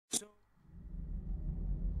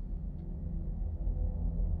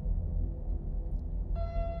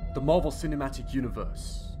The Marvel Cinematic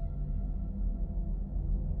Universe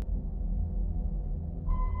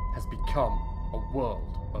has become a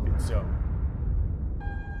world of its own.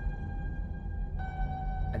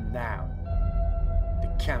 And now,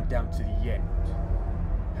 the countdown to the end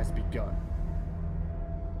has begun.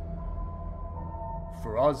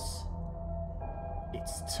 For us,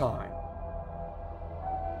 it's time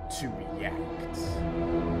to react.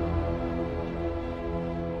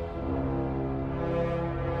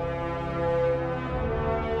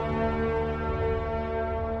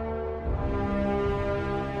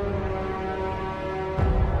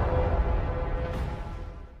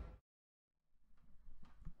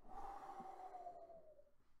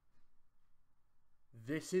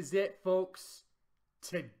 This is it, folks.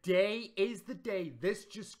 Today is the day. This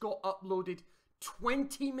just got uploaded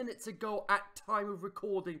 20 minutes ago at time of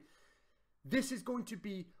recording. This is going to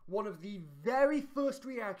be one of the very first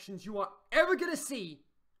reactions you are ever going to see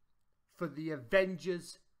for the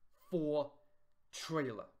Avengers 4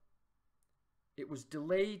 trailer. It was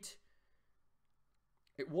delayed.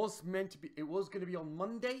 It was going to be on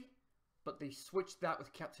Monday, but they switched that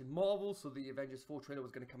with Captain Marvel, so the Avengers 4 trailer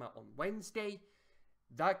was going to come out on Wednesday.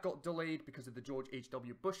 That got delayed because of the George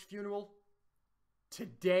H.W. Bush funeral.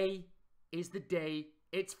 Today is the day.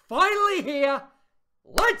 It's finally here.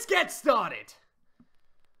 Let's get started.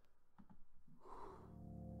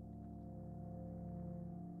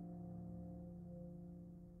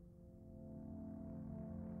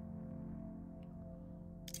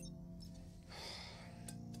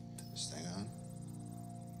 Stay on.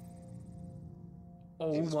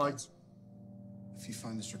 Oh my. If you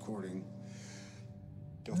find this recording,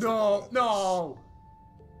 No.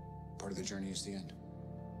 Part of the journey is the end.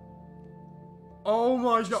 Oh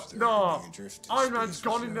my god, no. Iron Man's Space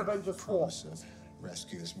gone in Reserve. Avengers 4. Promise of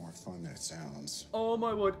rescue is more fun than it sounds. Oh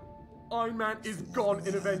my word. Iron Man is gone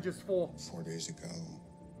in Avengers 4. 4 days ago.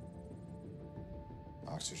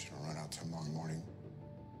 Oxygen will run out tomorrow morning.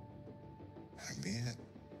 That'll be it.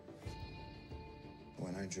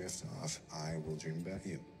 When I drift off, I will dream about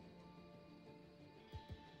you.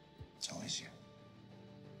 It's always you.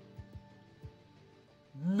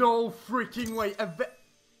 No freaking way.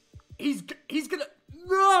 He's gonna...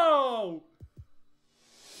 No!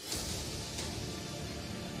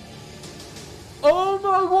 Oh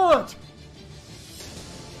my word!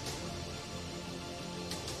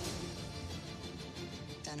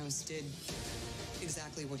 Thanos did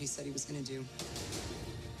exactly what he said he was gonna do.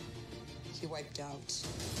 He wiped out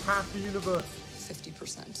Half the universe.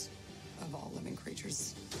 50% of all living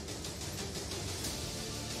creatures.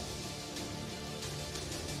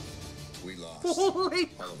 We lost. Holy...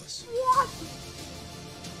 All of us. What?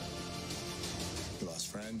 You lost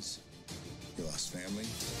friends. You lost family.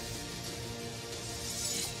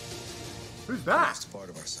 Who's We that? lost a part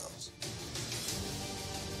of ourselves.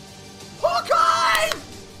 Hawkeye!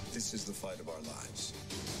 This is the fight of our lives.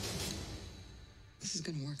 This is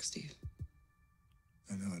gonna work, Steve.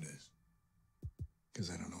 I know it is. Because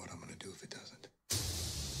I don't know what I'm going to do if it doesn't.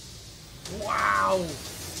 Wow!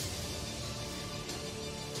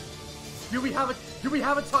 Do we have a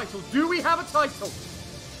title? Do we have a title?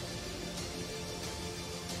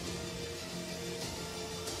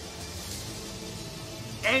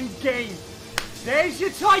 Endgame. There's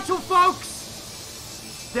your title,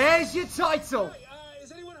 folks. There's your title. Hey,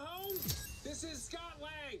 is anyone home? This is Scott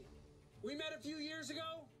Lang. We met a few years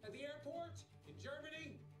ago at the airport in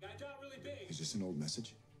Germany. Got really big. Is this an old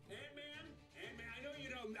message? Ant-Man, I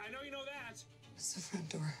know you know that. It's the front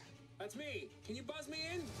door. That's me. Can you buzz me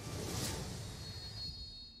in?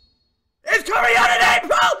 It's coming out in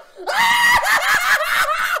April!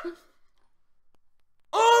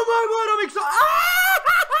 Oh my word, I'm excited!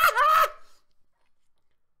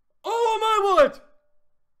 Oh my word!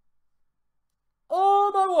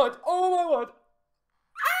 Oh my word! Oh my word!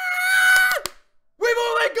 We've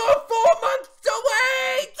only got 4 months to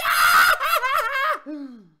wait!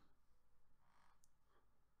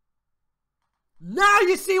 Now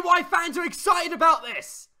you see why fans are excited about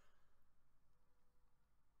this!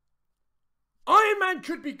 Iron Man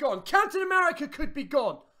could be gone. Captain America could be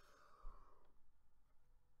gone.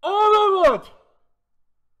 Oh my word!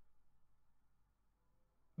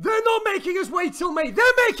 They're not making us wait till May. They're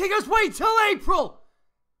making us wait till April.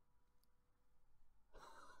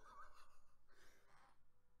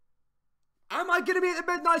 Am I going to be at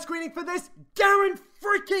the midnight screening for this?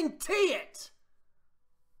 Guarantee it.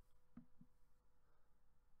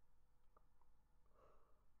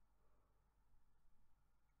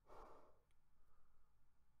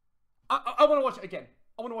 I want to watch it again.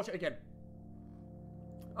 I want to watch it again.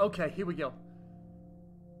 Okay, here we go.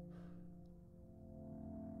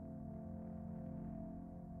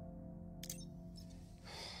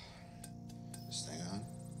 Stay on.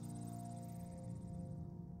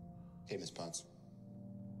 Hey, Miss Potts.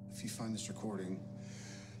 If you find this recording,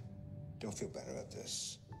 don't feel bad about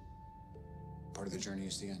this. Part of the journey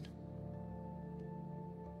is the end.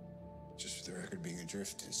 Just for the record, being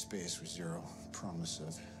adrift in space with zero promise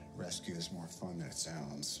of rescue is more fun than it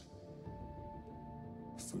sounds.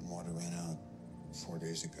 Food and water ran out 4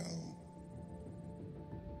 days ago.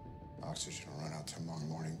 Oxygen will run out tomorrow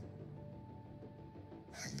morning.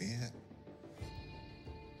 That'll be it.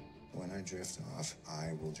 When I drift off,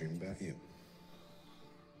 I will dream about you.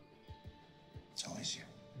 It's always you.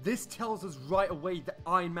 This tells us right away that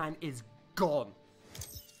Iron Man is gone.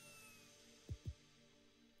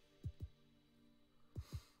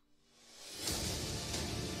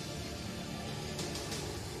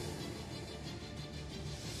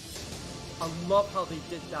 I love how they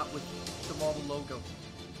did that with the Marvel logo.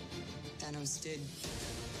 Thanos did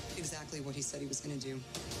exactly what he said he was going to do.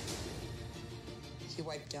 He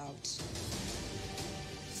wiped out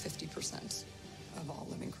 50% of all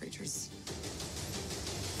living creatures.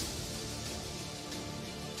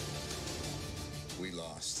 We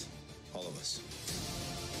lost. All of us.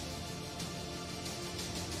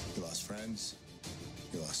 We lost friends.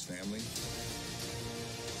 We lost family.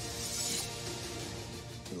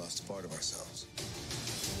 We lost a part of ourselves.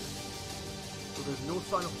 So there's no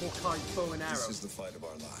sign of Hawkeye's bow and arrow. This is the fight of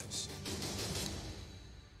our lives.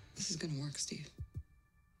 This is going to work, Steve.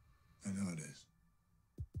 I know it is.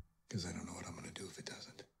 Because I don't know what I'm going to do if it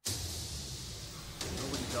doesn't.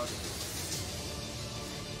 Nobody does.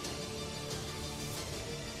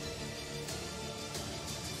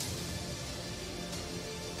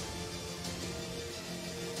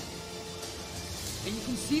 And you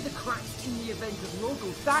can see the cracks in the Avengers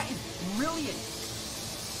logo. That is brilliant.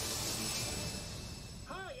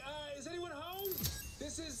 Hi, is anyone home?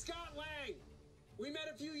 This is Scott Lang. We met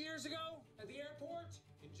a few years ago at the airport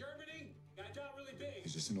in Germany. Got really big.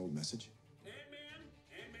 Is this an old message? Ant-Man,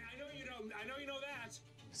 I know you know that.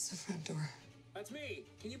 It's the front door. That's me.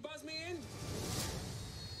 Can you buzz me in?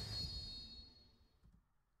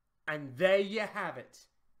 And there you have it.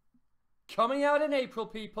 Coming out in April,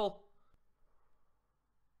 people.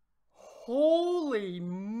 Holy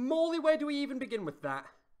moly, where do we even begin with that?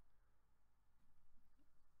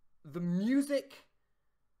 The music,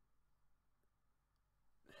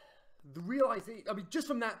 the realization, I mean, just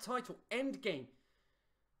from that title, Endgame.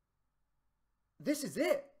 This is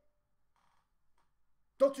it.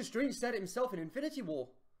 Doctor Strange said it himself in Infinity War.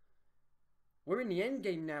 We're in the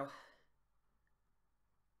Endgame now.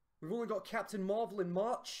 We've only got Captain Marvel in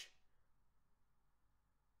March.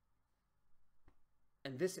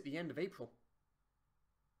 And this at the end of April.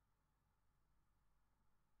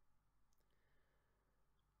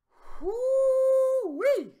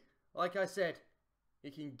 Whoo-wee! Like I said, you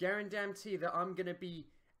can guarantee that I'm going to be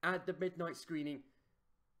at the midnight screening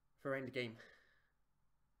for Endgame.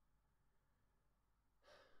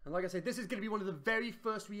 And like I said, this is going to be one of the very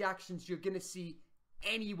first reactions you're going to see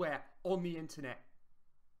anywhere on the internet.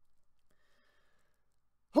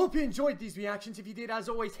 Hope you enjoyed these reactions. If you did, as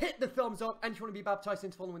always, hit the thumbs up. And if you want to be baptized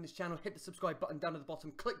into following this channel, hit the subscribe button down at the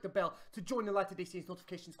bottom. Click the bell to join the Latter-day Saints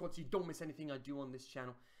notification squad so you don't miss anything I do on this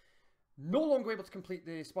channel. No longer able to complete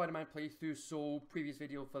the Spider-Man playthrough, so previous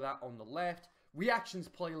video for that on the left. Reactions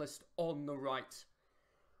playlist on the right.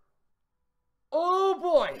 Oh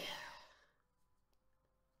boy!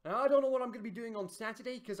 Now, I don't know what I'm going to be doing on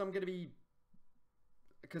Saturday because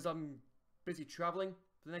I'm busy traveling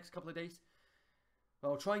for the next couple of days.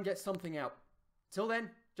 I'll try and get something out. Till then,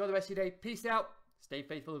 enjoy the rest of your day. Peace out. Stay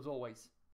faithful as always.